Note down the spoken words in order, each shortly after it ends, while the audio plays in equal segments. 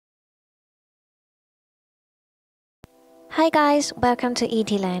Hi guys, welcome to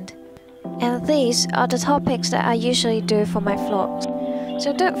ET Land. And these are the topics that I usually do for my vlogs.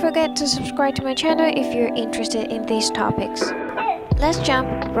 So don't forget to subscribe to my channel if you're interested in these topics. Let's jump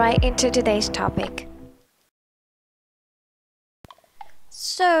right into today's topic.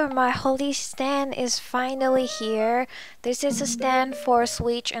 So my Hori stand is finally here. This is a stand for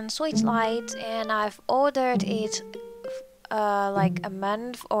Switch and Switch Lite, and I've ordered it like a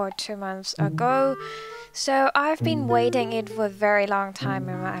month or 2 months ago. So I've been waiting it for a very long time,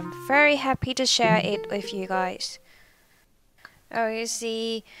 and I'm very happy to share it with you guys. Oh, you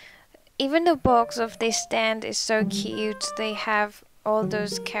see, even the box of this stand is so cute. They have all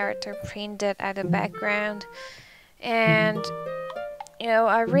those characters printed at the background, and you know,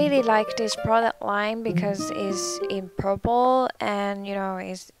 I really like this product line because it's in purple and you know,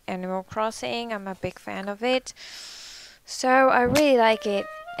 it's Animal Crossing. I'm a big fan of it, so I really like it.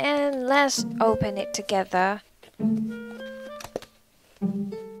 And let's open it together.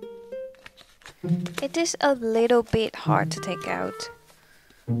 It is a little bit hard to take out.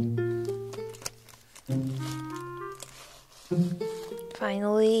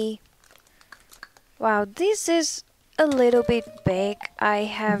 Finally. Wow, this is a little bit big. I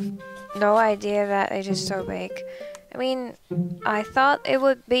have no idea that it is so big. I mean, I thought it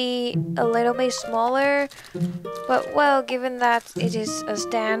would be a little bit smaller, but well, given that it is a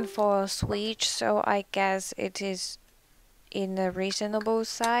stand for a Switch, so I guess it is in a reasonable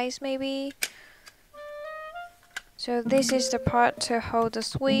size maybe. So this is the part to hold the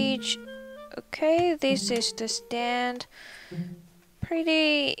Switch. Okay, this is the stand.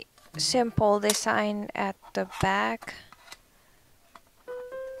 Pretty simple design at the back.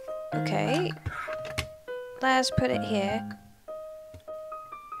 Okay. Let's put it here.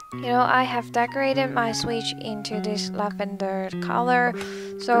 You know, I have decorated my Switch into this lavender color,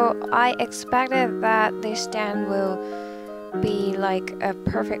 so I expected that this stand will be like a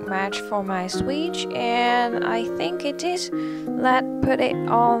perfect match for my Switch, and I think it is. Let's put it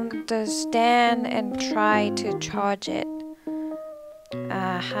on the stand and try to charge it.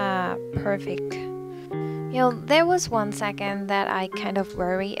 Aha, perfect. You know, there was 1 second that I kind of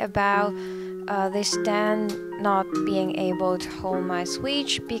worry about this stand not being able to hold my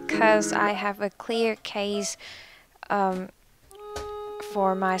Switch because I have a clear case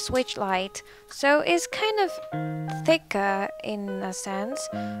for my Switch Lite, so it's kind of thicker in a sense,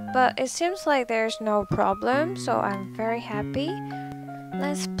 but it seems like there's no problem, so I'm very happy.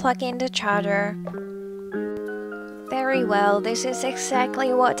 Let's plug in the charger. Very well, this is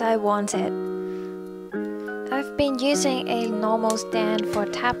exactly what I wanted. I've been using a normal stand for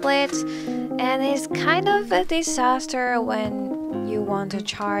tablets, and it's kind of a disaster when you want to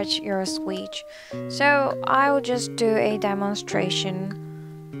charge your Switch. So I'll just do a demonstration.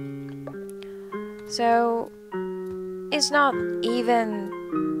 So it's not even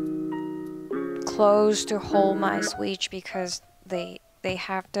close to hold my Switch because they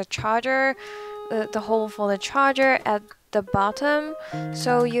have the charger, the hole for the charger at the bottom,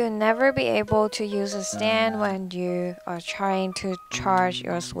 so you'll never be able to use a stand when you are trying to charge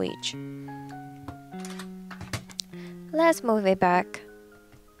your Switch. Let's move it back.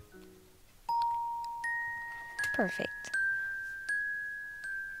 Perfect.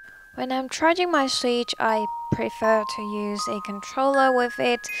 When I'm charging my Switch, I prefer to use a controller with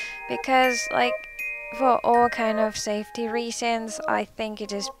it because, like, for all kind of safety reasons, I think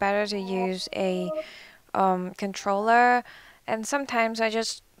it is better to use a controller, and sometimes I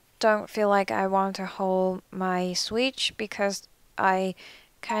just don't feel like I want to hold my Switch because I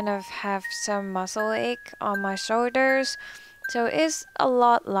kind of have some muscle ache on my shoulders, so it's a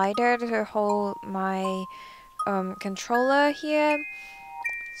lot lighter to hold my controller here.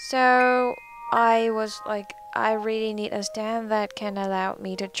 So I was like, I really need a stand that can allow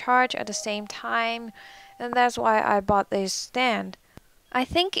me to charge at the same time, and that's why I bought this stand. I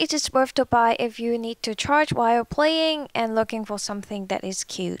think it is worth to buy if you need to charge while playing and looking for something that is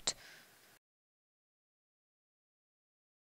cute.